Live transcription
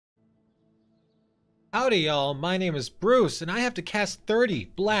Howdy y'all, my name is Bruce and I have to cast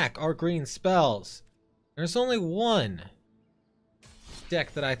 30 black or green spells. There's only one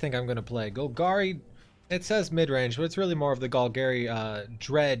deck that I think I'm going to play. Golgari, it says mid-range, but it's really more of the Golgari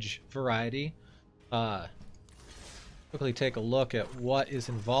Dredge variety. Quickly take a look at what is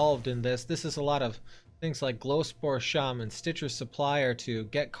involved in this. This is a lot of things like Glowspore Shaman, Stitcher Supplier to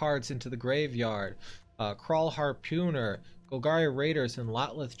get cards into the graveyard, Crawl Harpooner, Golgari Raiders, and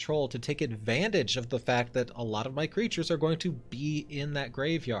Lotleth Troll to take advantage of the fact that a lot of my creatures are going to be in that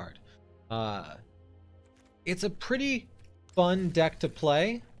graveyard. It's a pretty fun deck to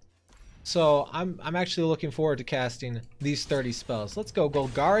play, so I'm actually looking forward to casting these 30 spells. Let's go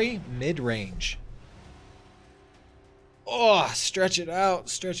Golgari mid-range. Oh, stretch it out,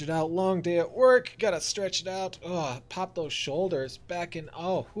 stretch it out. Long day at work, gotta stretch it out. Oh, pop those shoulders back in.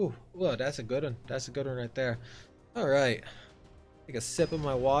 Oh, whew, that's a good one. That's a good one right there. All right, take a sip of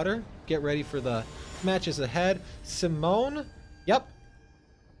my water. Get ready for the matches ahead. Simone, yep,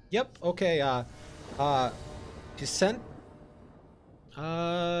 okay. Descent.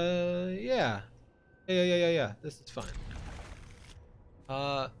 Yeah. This is fine.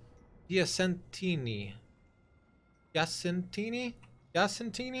 Giacentini. Giacentini?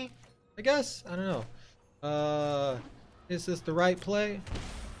 I guess? I don't know. Is this the right play?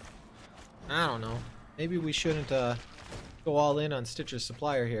 I don't know. Maybe we shouldn't go all in on Stitcher's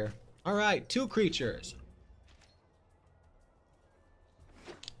Supplier here. Alright, 2 creatures.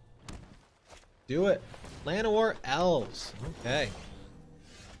 Do it. Llanowar Elves. Okay.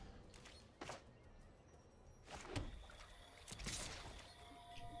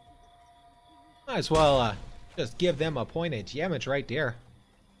 Might as well just give them a point of damage right there.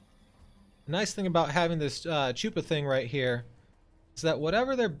 The nice thing about having this Chupa thing right here is that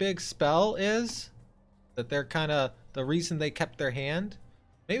whatever their big spell is, that they're kind of the reason they kept their hand.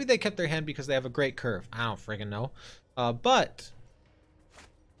 Maybe they kept their hand because they have a great curve. I don't friggin' know. But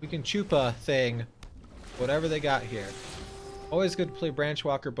we can Chupa thing whatever they got here. Always good to play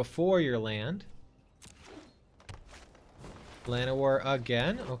Branchwalker before your land. Llanowar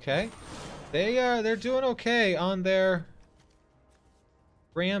again. Okay. They're doing okay on their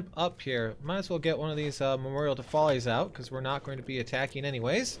ramp up here. Might as well get one of these Memorial to Follies out because we're not going to be attacking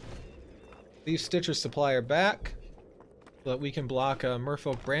anyways. Leave Stitcher Supplier back so that we can block a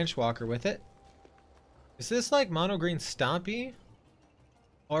Merfolk Branchwalker with it. Is this like Mono Green Stompy?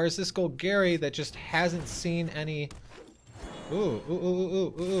 Or is this Golgari that just hasn't seen any...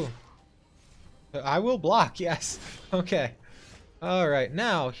 Ooh. I will block, yes. Okay. Alright,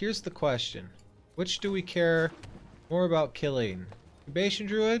 now, here's the question. Which do we care more about killing? Incubation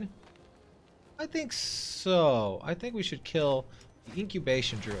Druid? I think so. I think we should kill the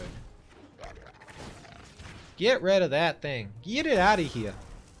Incubation Druid. Get rid of that thing. Get it out of here.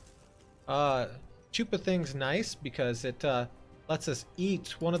 Chupa thing's nice because it lets us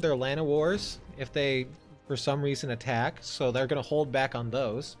eat one of their Llanowars if they, for some reason, attack. So they're going to hold back on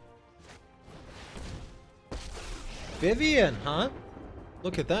those. Vivian, huh?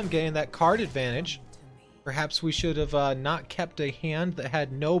 Look at them getting that card advantage. Perhaps we should have not kept a hand that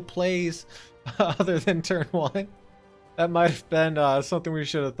had no plays other than turn 1. That might have been something we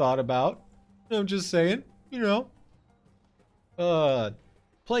should have thought about. I'm just saying, you know.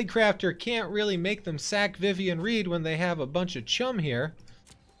 Plaguecrafter can't really make them sack Vivian Reed when they have a bunch of chum here.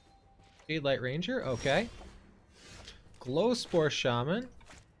 Jadelight Ranger, okay. Glowspore Shaman.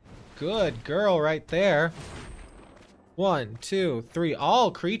 Good girl right there. 1, 2, 3,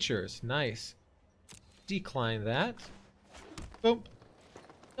 all creatures. Nice. Decline that. Boom.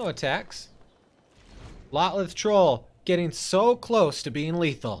 No attacks. Lotleth Troll getting so close to being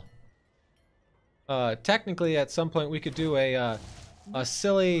lethal. Technically, at some point, we could do a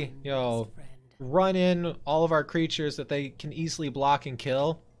silly, you know, run in all of our creatures that they can easily block and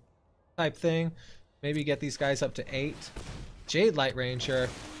kill type thing. Maybe get these guys up to 8. Jadelight Ranger.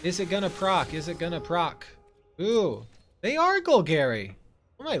 Is it gonna proc? Is it gonna proc? Ooh. They are Golgari.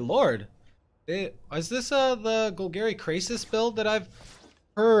 Oh my lord. Is this the Golgari Krasis build that I've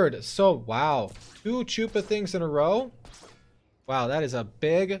heard? So, wow. 2 Chupa things in a row? Wow, that is a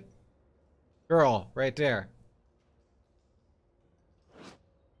big girl right there.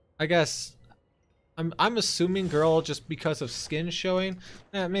 I guess I'm assuming girl just because of skin showing.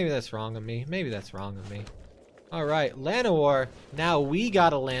 Maybe that's wrong of me. Maybe that's wrong of me. Alright, Llanowar. Now we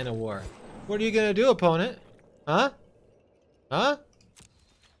got a Llanowar. What are you gonna do, opponent? Huh? Huh?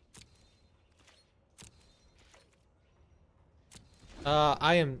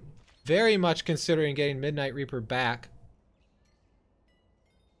 I am very much considering getting Midnight Reaper back.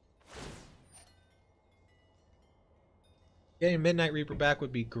 Getting Midnight Reaper back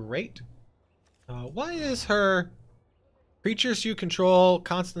would be great. Why is her creatures you control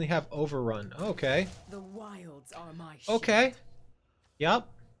constantly have overrun? Okay. The wilds are my Okay. shield. Yep.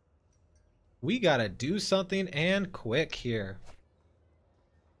 We gotta do something and quick here.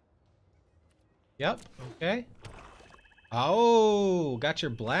 Yep. Okay. Oh, got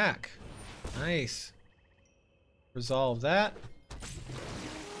your black. Nice. Resolve that.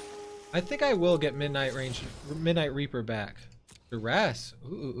 I think I will get Midnight Reaper back. Duress.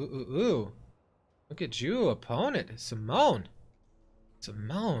 Ooh, ooh, ooh, ooh. Look at you, opponent. Simone.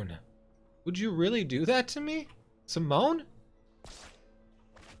 Simone. Would you really do that to me? Simone?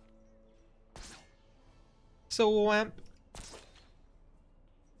 So wamp.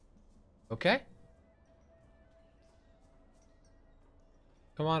 Okay.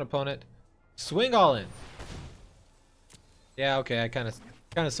 Come on, opponent. Swing all in. Yeah, okay, I kind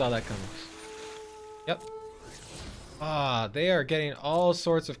of saw that coming. Yep. Ah, they are getting all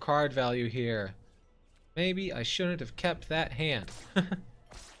sorts of card value here. Maybe I shouldn't have kept that hand.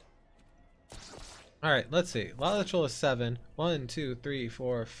 Alright, let's see. Lateral is 7. 1, 2, 3,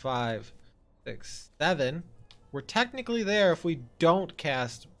 4, 5, 6, 7. We're technically there if we don't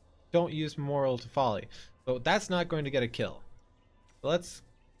use Memorial to Folly. But that's not going to get a kill. So let's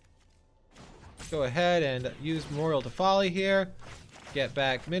go ahead and use Memorial to Folly here. Get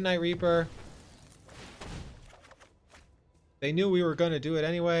back Midnight Reaper. They knew we were going to do it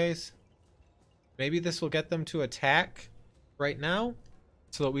anyways. Maybe this will get them to attack right now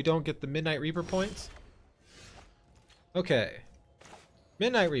so that we don't get the Midnight Reaper points. Okay.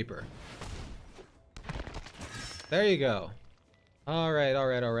 Midnight Reaper. There you go. Alright,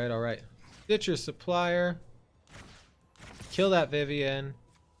 alright, alright, alright. Ditch your supplier. Kill that Vivian.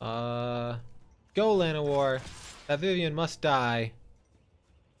 Go Llanowar. That Vivian must die.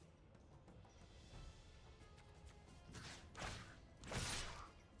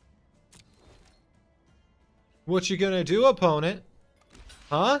 What you gonna do, opponent?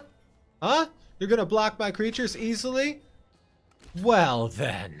 Huh? Huh? You're gonna block my creatures easily? Well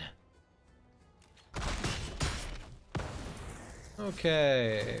then.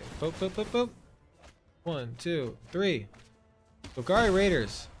 Okay. Boop, boop, boop, boop. 1, 2, 3. Golgari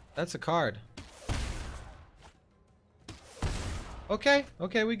Raiders. That's a card. Okay,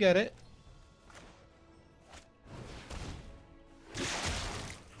 okay, we get it.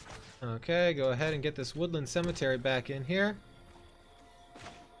 Okay, go ahead and get this Woodland Cemetery back in here.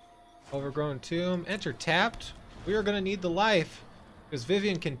 Overgrown Tomb. Enter tapped. We are going to need the life because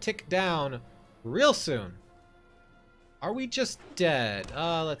Vivian can tick down real soon. Are we just dead?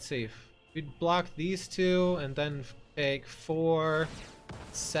 Let's see. We'd block these two and then take 4,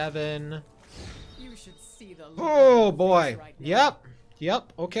 7. You should see the Oh boy. Right, yep.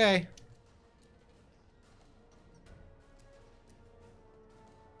 Yep. Okay.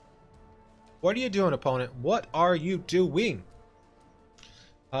 What are you doing, opponent? What are you doing?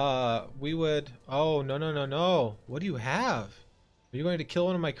 We would... Oh, no, no, no, no. What do you have? Are you going to kill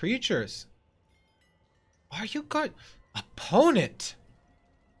one of my creatures? Are you going... Opponent!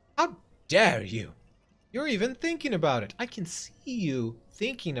 How dare you? You're even thinking about it. I can see you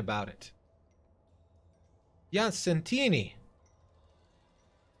thinking about it. Santini.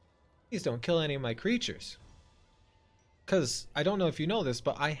 Please don't kill any of my creatures. Because, I don't know if you know this,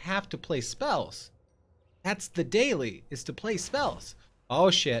 but I have to play spells. That's the daily, is to play spells.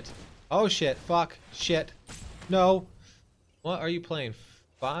 Oh shit. Oh shit. Fuck. Shit. No. What are you playing?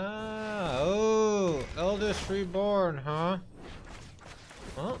 Oh, Eldest Reborn, huh?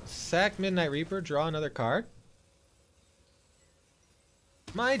 Well, sack Midnight Reaper, draw another card.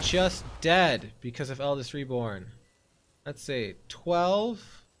 Am I just dead because of Eldest Reborn? Let's see.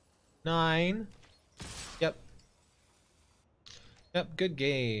 12, 9. Yep. Yep, good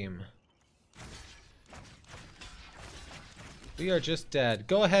game. We are just dead.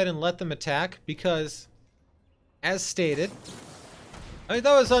 Go ahead and let them attack because, as stated, I mean,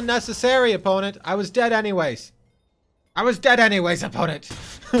 that was unnecessary, opponent. I was dead anyways. I was dead anyways, opponent.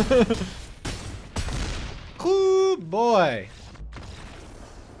 Cool boy.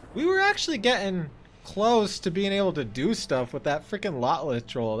 We were actually getting close to being able to do stuff with that freaking Lotless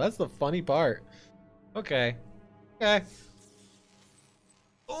troll. That's the funny part. Okay. Okay.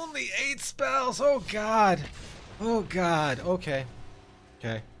 Only 8 spells. Oh god. Oh god. Okay.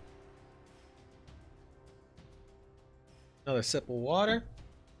 Okay. Another sip of water.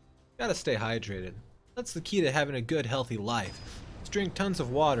 Gotta stay hydrated. That's the key to having a good, healthy life. Just drink tons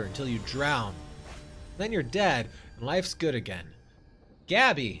of water until you drown. Then you're dead, and life's good again.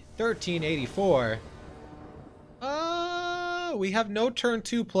 Gabby, 1384. We have no turn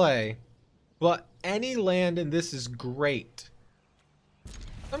 2 play, but any land in this is great.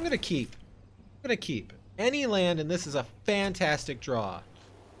 I'm gonna keep. I'm gonna keep any land, and this is a fantastic draw.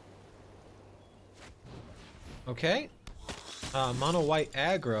 Okay. Mono white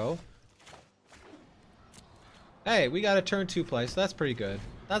aggro. Hey, we got a turn 2 play, so that's pretty good.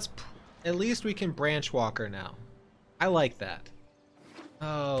 At least we can branch walker now. I like that.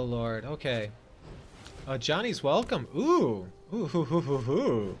 Oh lord. Okay. Johnny's welcome. Ooh. Ooh. Hoo, hoo, hoo,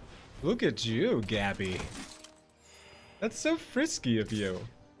 hoo. Look at you, Gabby. That's so frisky of you.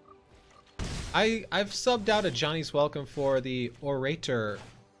 I've subbed out a Johnny's welcome for the orator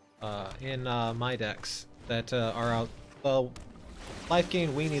in my decks that are out. The life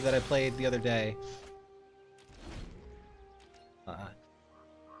gain weenie that I played the other day.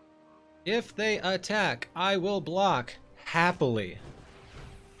 If they attack, I will block happily.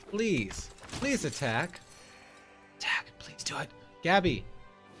 Please, please attack. Attack, please do it. Gabby,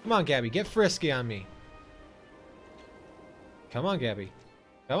 come on, Gabby, get frisky on me. Come on, Gabby.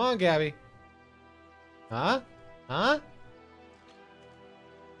 Come on, Gabby. Huh? Huh?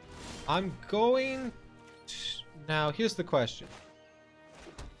 I'm going to... Now, here's the question.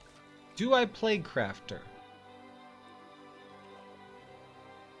 Do I Plague Crafter?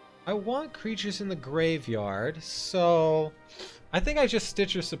 I want creatures in the graveyard, so... I think I just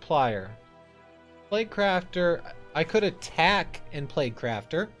Stitcher Supplier. Plague Crafter, I could attack and Plague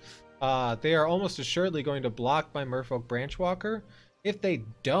Crafter. They are almost assuredly going to block my Merfolk Branchwalker. If they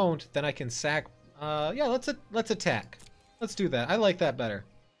don't, then I can sack... yeah, let's attack. Let's do that. I like that better.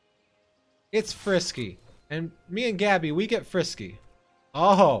 It's frisky. And me and Gabby, we get frisky.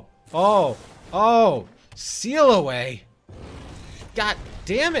 Oh! Oh! Oh! Seal away! God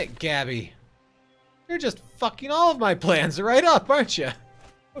damn it, Gabby! You're just fucking all of my plans right up, aren't you?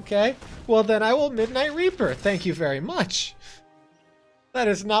 Okay. Well, then I will Midnight Reaper. Thank you very much. That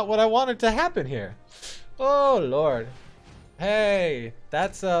is not what I wanted to happen here. Oh, Lord. Hey,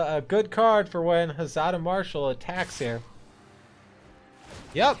 that's a good card for when Hazada Marshall attacks here.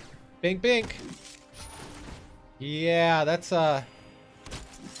 Yep. Bink, bink. Yeah, that's,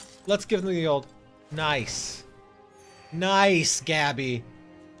 let's give them the old... Nice. Nice, Gabby.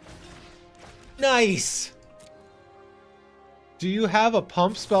 Nice. Do you have a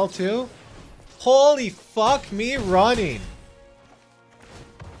pump spell, too? Holy fuck me running.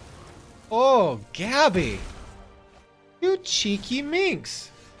 Oh, Gabby. You cheeky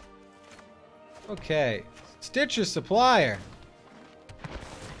minx. Okay. Stitcher Supplier.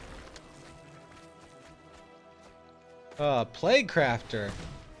 Plague Crafter.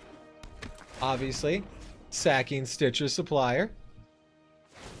 Obviously. Sacking Stitcher Supplier.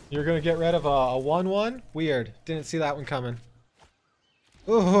 You're gonna get rid of a 1-1? Weird. Didn't see that one coming.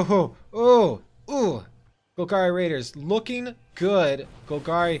 Ooh, ooh, ooh. Golgari Raiders looking good.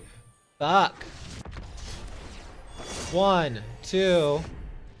 Golgari, fuck. 1, 2,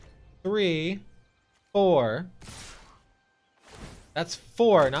 3, 4. That's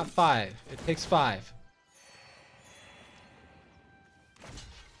 4, not 5. It takes 5.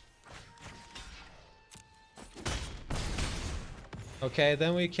 Okay,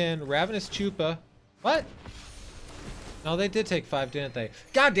 then we can Ravenous Chupa. What? No, they did take 5, didn't they?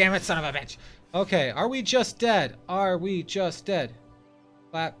 God damn it, son of a bitch! Okay, are we just dead? Are we just dead?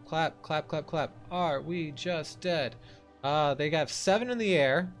 Clap, clap, clap, clap, clap. Are we just dead? They got 7 in the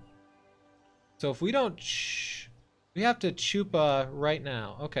air. So if we don't... we have to Chupa right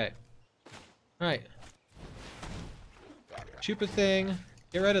now. Okay. Alright. Chupa thing.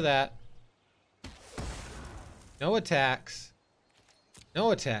 Get rid of that. No attacks.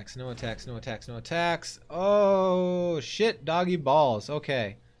 No attacks, no attacks, no attacks, no attacks. Oh, shit, doggy balls.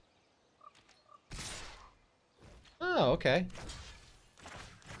 Okay. Oh, okay.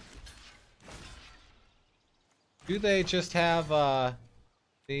 Do they just have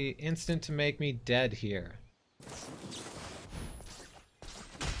the instant to make me dead here?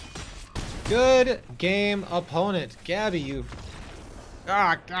 Good game, opponent. Gabby, you...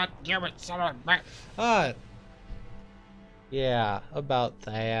 Ah, god damn it, son of a... Yeah, about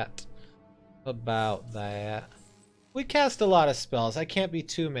that. About that. We cast a lot of spells. I can't be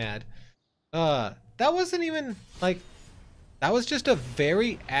too mad. That wasn't even, like... That was just a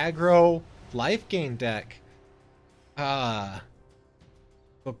very aggro life gain deck. Golgari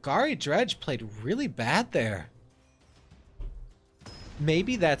Dredge played really bad there.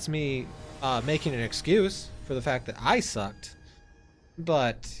 Maybe that's me making an excuse for the fact that I sucked.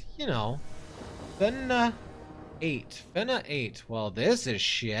 But, you know. Then, 8. Fena 8. Well, this is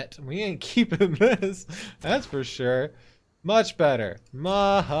shit. We ain't keeping this. That's for sure. Much better.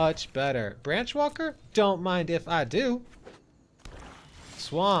 Much better. Branchwalker? Don't mind if I do.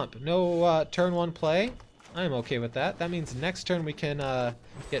 Swamp. No turn 1 play. I'm okay with that. That means next turn we can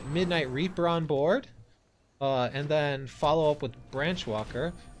get Midnight Reaper on board. And then follow up with Branch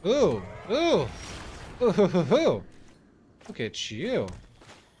Walker. Ooh! Ooh! Ooh! Hoo, hoo, hoo. Look at you.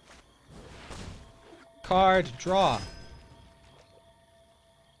 Card draw.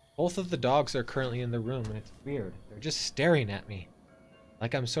 Both of the dogs are currently in the room, and it's weird. They're just staring at me.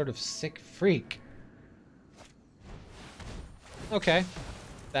 Like I'm sort of sick freak. Okay.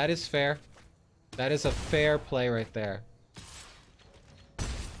 That is fair. That is a fair play right there.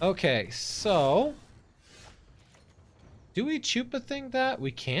 Okay, so... do we Chupa Thing that?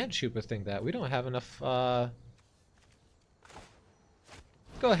 We can't Chupa Thing that. We don't have enough, Let's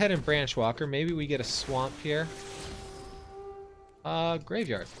go ahead and Branch Walker. Maybe we get a Swamp here.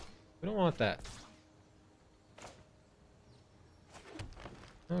 Graveyard. We don't want that.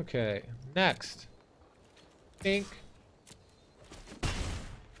 Okay, next. Pink.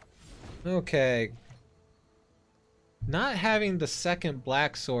 Okay. Not having the second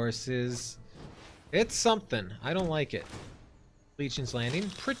black source is... it's something. I don't like it. Legion's Landing.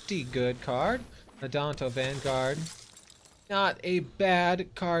 Pretty good card. Adonto Vanguard. Not a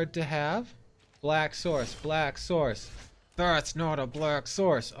bad card to have. Black source. Black source. That's not a black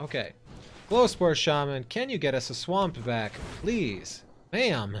source. Okay. Glowspore Shaman, can you get us a swamp back? Please.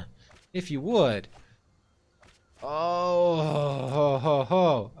 Ma'am. If you would. Oh, ho, ho,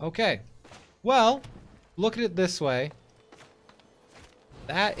 ho. Okay. Well, look at it this way.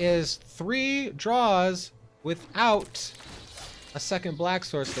 That is 3 draws without a second black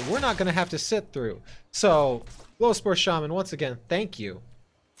source that we're not going to have to sit through. So, Glowspore Shaman, once again, thank you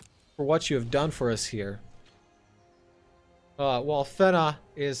for what you have done for us here. While Fena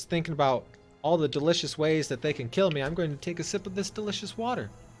is thinking about all the delicious ways that they can kill me, I'm going to take a sip of this delicious water.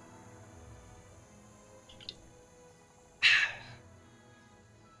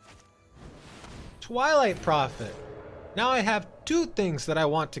 Twilight Prophet. Now I have 2 things that I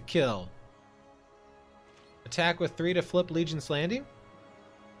want to kill. Attack with 3 to flip Legion's Landing.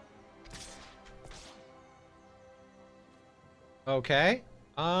 Okay.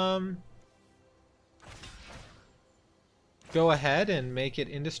 Go ahead and make it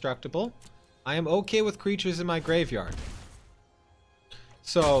indestructible. I am okay with creatures in my graveyard.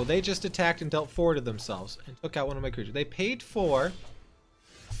 So they just attacked and dealt 4 to themselves and took out one of my creatures. They paid 4.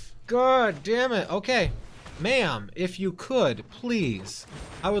 God damn it. Okay. Ma'am, if you could, please.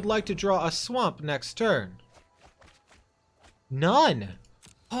 I would like to draw a swamp next turn. None.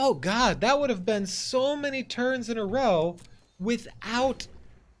 Oh god, that would have been so many turns in a row without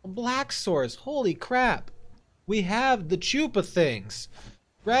a black source. Holy crap. We have the Chupa things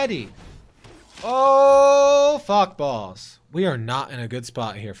ready. Oh, fuck balls. We are not in a good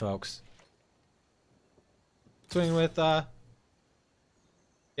spot here, folks. Swing with,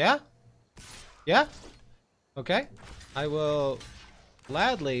 yeah? Yeah? Okay. I will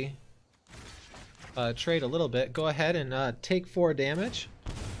gladly trade a little bit. Go ahead and take 4 damage.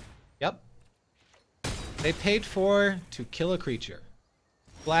 Yep. They paid 4 to kill a creature.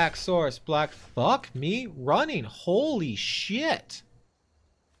 Black source, black... Fuck me running. Holy shit.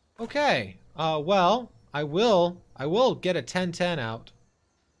 Okay. Well, I will get a 10-10 out.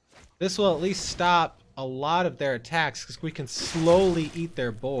 This will at least stop a lot of their attacks because we can slowly eat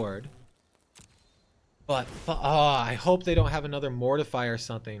their board. But, I hope they don't have another Mortify or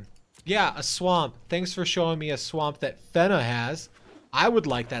something. Yeah, a swamp. Thanks for showing me a swamp that Fena has. I would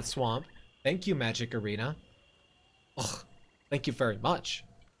like that swamp. Thank you, Magic Arena. Ugh, thank you very much.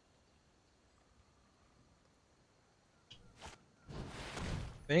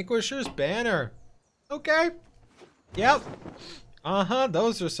 Vanquisher's Banner. Okay. Yep. Uh-huh.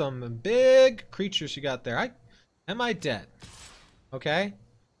 Those are some big creatures you got there. Am I dead? Okay.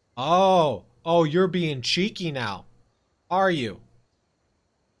 Oh. Oh, you're being cheeky now. Are you?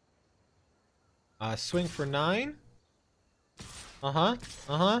 Swing for 9. Uh-huh.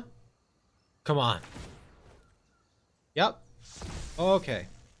 Uh-huh. Come on. Yep. Okay.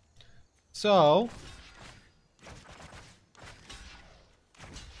 So...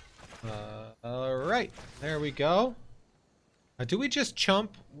 alright, there we go. Do we just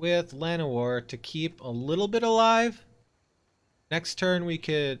chump with Llanowar to keep a little bit alive? Next turn we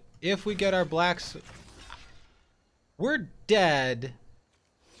could, if we get our blacks... We're dead.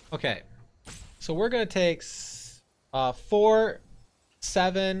 Okay, so we're gonna take 4,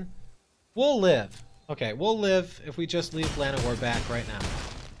 7. We'll live. Okay, we'll live if we just leave Llanowar back right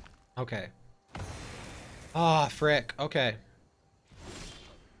now. Okay. Ah, frick. Okay.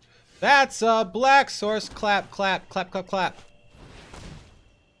 That's a black source. Clap, clap, clap, clap, clap.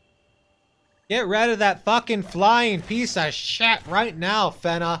 Get rid of that fucking flying piece of shit right now,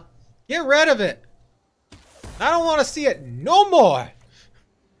 Fena. Get rid of it. I don't want to see it no more.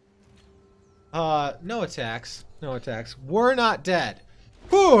 No attacks. No attacks. We're not dead.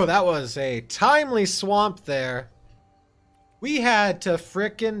 Whew, that was a timely swamp there. We had to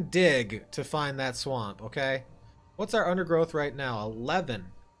frickin' dig to find that swamp, okay? What's our undergrowth right now? 11.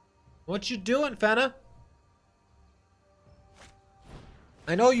 What you doing, Fenna?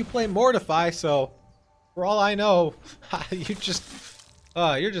 I know you play Mortify, so for all I know, you're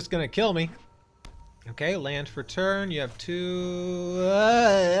just gonna kill me. Okay, land for turn. You have 2.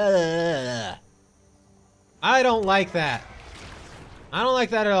 I don't like that. I don't like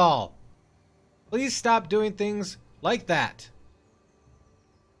that at all. Please stop doing things like that.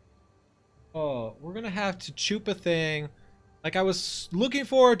 Oh, we're gonna have to Chupa thing. Like I was looking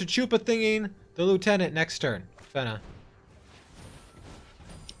forward to Chupa thinging the lieutenant next turn. Fenna.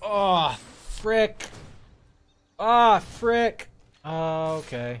 Oh, frick. Ah, frick.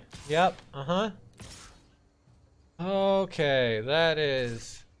 Okay. Yep. Uh-huh. Okay, that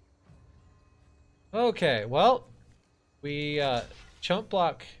is... Okay, well, we chump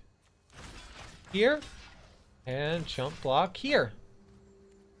block here and chump block here.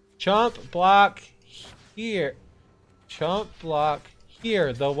 Chump block here. Chump block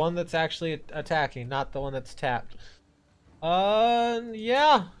here. The one that's actually attacking, not the one that's tapped.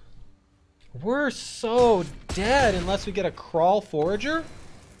 Yeah. We're so dead unless we get a Crawl Forager.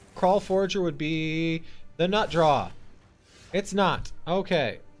 Crawl Forager would be the nut draw. It's not.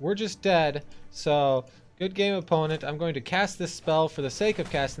 Okay, we're just dead. So, good game, opponent. I'm going to cast this spell for the sake of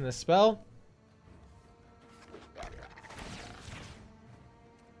casting this spell.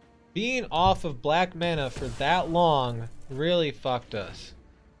 Being off of black mana for that long really fucked us.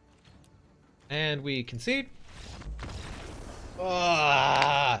 And we concede.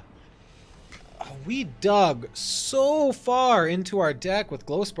 We dug so far into our deck with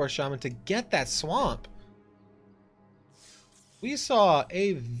Glowspore Shaman to get that swamp. We saw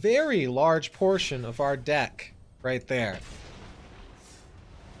a very large portion of our deck right there.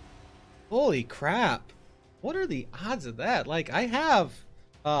 Holy crap. What are the odds of that? Like, I have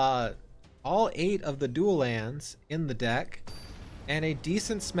all 8 of the dual lands in the deck and a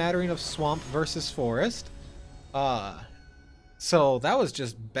decent smattering of swamp versus forest. So that was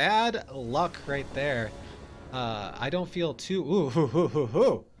just bad luck right there. I don't feel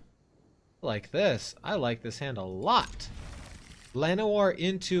too like this. I like this hand a lot. Llanowar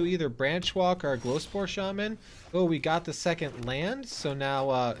into either Branch Walk or a Glowspore Shaman. Oh, we got the second land, so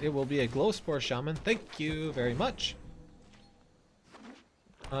now it will be a Glowspore Shaman. Thank you very much.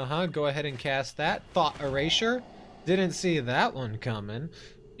 Go ahead and cast that. Thought Erasure. Didn't see that one coming.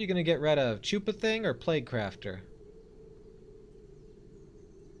 You gonna get rid of Chupa Thing or Plague Crafter?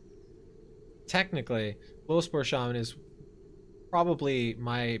 Technically, Glowspore Shaman is probably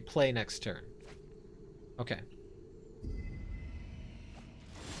my play next turn. Okay.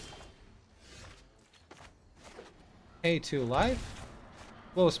 A2 life.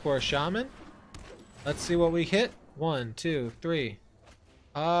 Glowspore Shaman. Let's see what we hit. 1, 2, 3.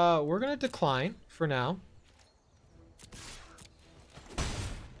 We're gonna decline for now.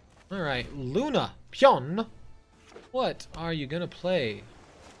 Alright, Luna Pion. What are you gonna play?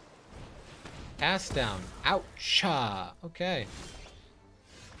 Cast down. Ouch. Okay.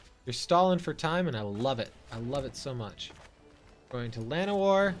 You're stalling for time and I love it. I love it so much. Going to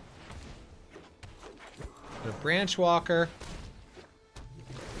Llanowar. A Branch Walker.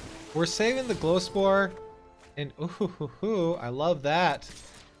 We're saving the Glowspore. And ooh, I love that.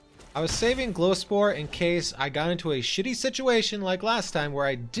 I was saving Glowspore in case I got into a shitty situation like last time where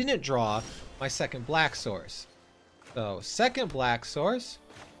I didn't draw my second black source. So, second black source.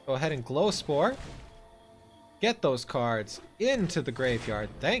 Go ahead and Glowspore. Get those cards into the graveyard.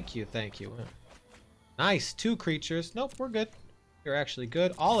 Thank you, thank you. Nice, 2 creatures. Nope, we're good. You're actually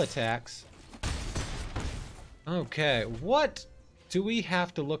good. All attacks. Okay, what do we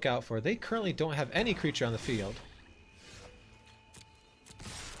have to look out for? They currently don't have any creature on the field.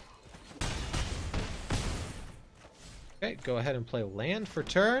 Okay, go ahead and play land for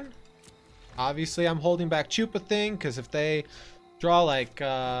turn. Obviously, I'm holding back Chupa Thing, because if they draw like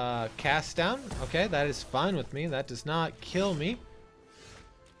cast down, okay, that is fine with me. That does not kill me.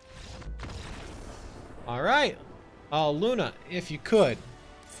 Alright. Luna, if you could.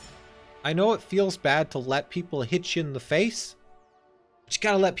 I know it feels bad to let people hit you in the face, but you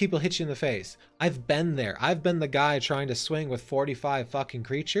gotta let people hit you in the face. I've been there. I've been the guy trying to swing with 45 fucking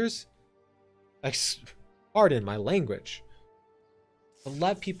creatures. Pardon my language. But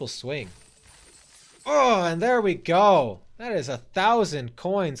let people swing. Oh, and there we go. That is 1,000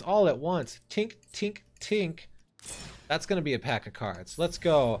 coins all at once. Tink, tink, tink. That's gonna be a pack of cards. Let's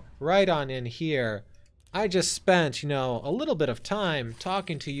go right on in here I just spent, you know, a little bit of time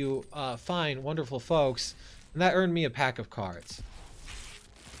talking to you fine, wonderful folks, and that earned me a pack of cards.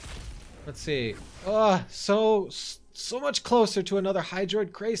 Let's see. So much closer to another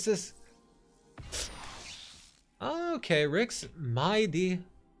Hydroid Crisis. Okay, Rick's Mighty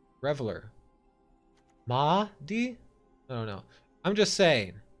Reveler. Mahdi? I don't know. I'm just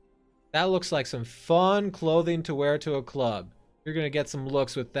saying. That looks like some fun clothing to wear to a club. You're gonna get some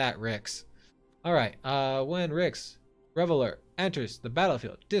looks with that, Rix. Alright, when Rix Reveler enters the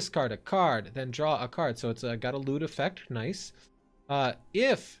battlefield, discard a card, then draw a card. So it's got a loot effect. Nice.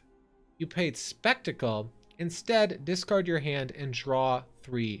 If you paid Spectacle, instead discard your hand and draw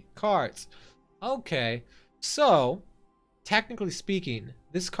 3 cards. Okay, so technically speaking,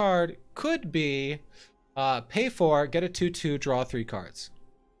 this card could be pay 4, get a 2/2, draw 3 cards.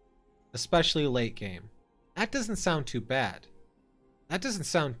 Especially late game. That doesn't sound too bad. That doesn't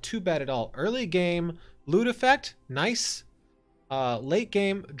sound too bad at all. Early game, loot effect, nice. Late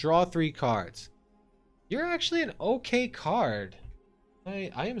game, draw 3 cards. You're actually an okay card.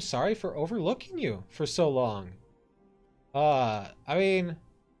 I am sorry for overlooking you for so long. I mean,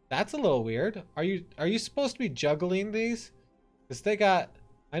 that's a little weird. Are you supposed to be juggling these? Because they got,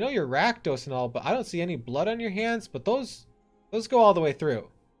 I know you're Rakdos and all, but I don't see any blood on your hands, but those go all the way through.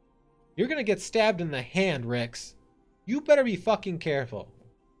 You're gonna get stabbed in the hand, Rix. You better be fucking careful.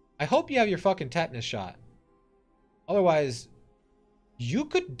 I hope you have your fucking tetanus shot. Otherwise, you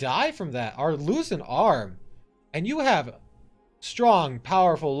could die from that or lose an arm. And you have strong,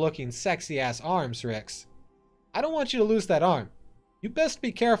 powerful looking, sexy ass arms, Rix. I don't want you to lose that arm. You best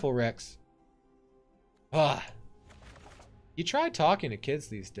be careful, Rix. You try talking to kids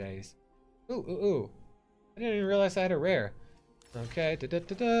these days. Ooh. I didn't even realize I had a rare. Okay,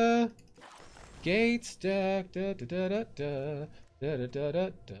 Gates deck, We're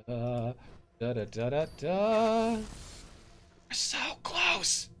so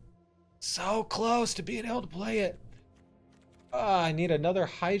close! So close to being able to play it. I need another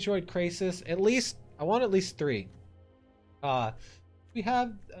Hydroid Crisis. At least, I want at least 3. We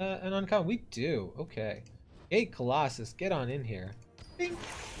have an uncommon. We do. Okay. Gate Colossus, get on in here. Bing.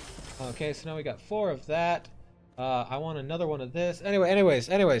 Okay, so now we got 4 of that. I want another one of this. Anyways.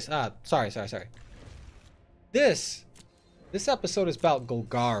 Sorry. This episode is about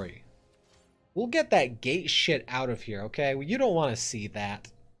Golgari. We'll get that gate shit out of here, okay? You don't want to see that.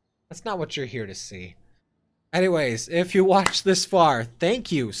 That's not what you're here to see. Anyways, if you watched this far,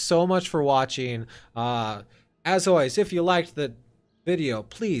 thank you so much for watching. As always, if you liked the video,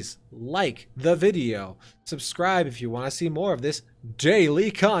 please like the video. Subscribe if you want to see more of this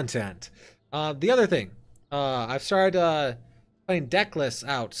daily content. The other thing, I've started putting deck lists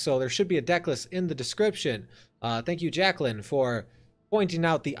out, so there should be a deck list in the description. Thank you, Jacqueline, for pointing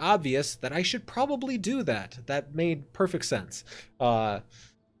out the obvious that I should probably do that. That made perfect sense.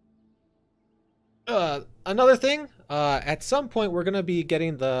 Another thing, at some point we're gonna be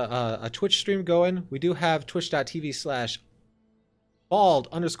getting the a Twitch stream going. We do have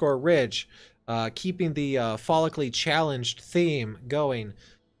twitch.tv/bald_ridge, keeping the follically challenged theme going.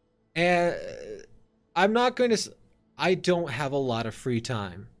 And I'm not going to. I don't have a lot of free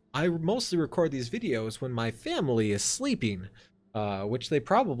time. I mostly record these videos when my family is sleeping, which they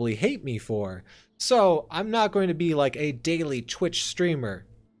probably hate me for. So I'm not going to be like a daily Twitch streamer.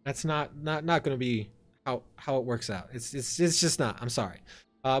 That's not going to be how it works out. It's just not. I'm sorry.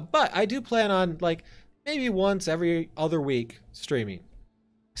 But I do plan on like maybe once every other week streaming.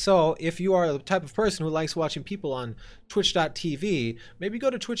 So if you are the type of person who likes watching people on twitch.tv, maybe go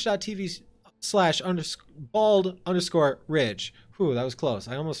to twitch.tv/bald_ridge. Whew, that was close.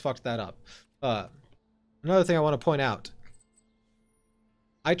 I almost fucked that up. Another thing I want to point out.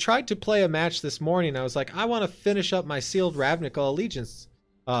 I tried to play a match this morning. I was like, I want to finish up my Sealed Ravnica Allegiance.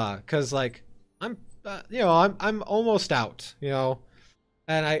 Cause like I'm almost out, and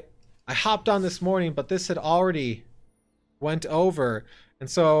I hopped on this morning, but this had already went over, and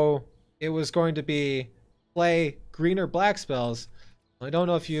so it was going to be play green or black spells. I don't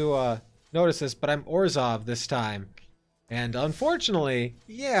know if you noticed this, but I'm Orzhov this time, and unfortunately,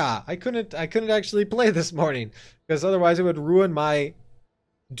 yeah, I couldn't actually play this morning because otherwise it would ruin my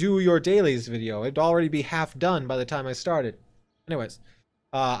do your dailies video. It'd already be half done by the time I started. Anyways.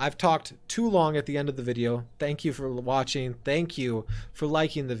 I've talked too long at the end of the video. Thank you for watching. Thank you for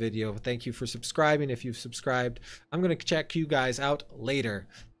liking the video. Thank you for subscribing if you've subscribed. I'm going to check you guys out later.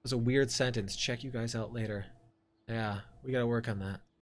 It was a weird sentence. Check you guys out later. Yeah, we got to work on that.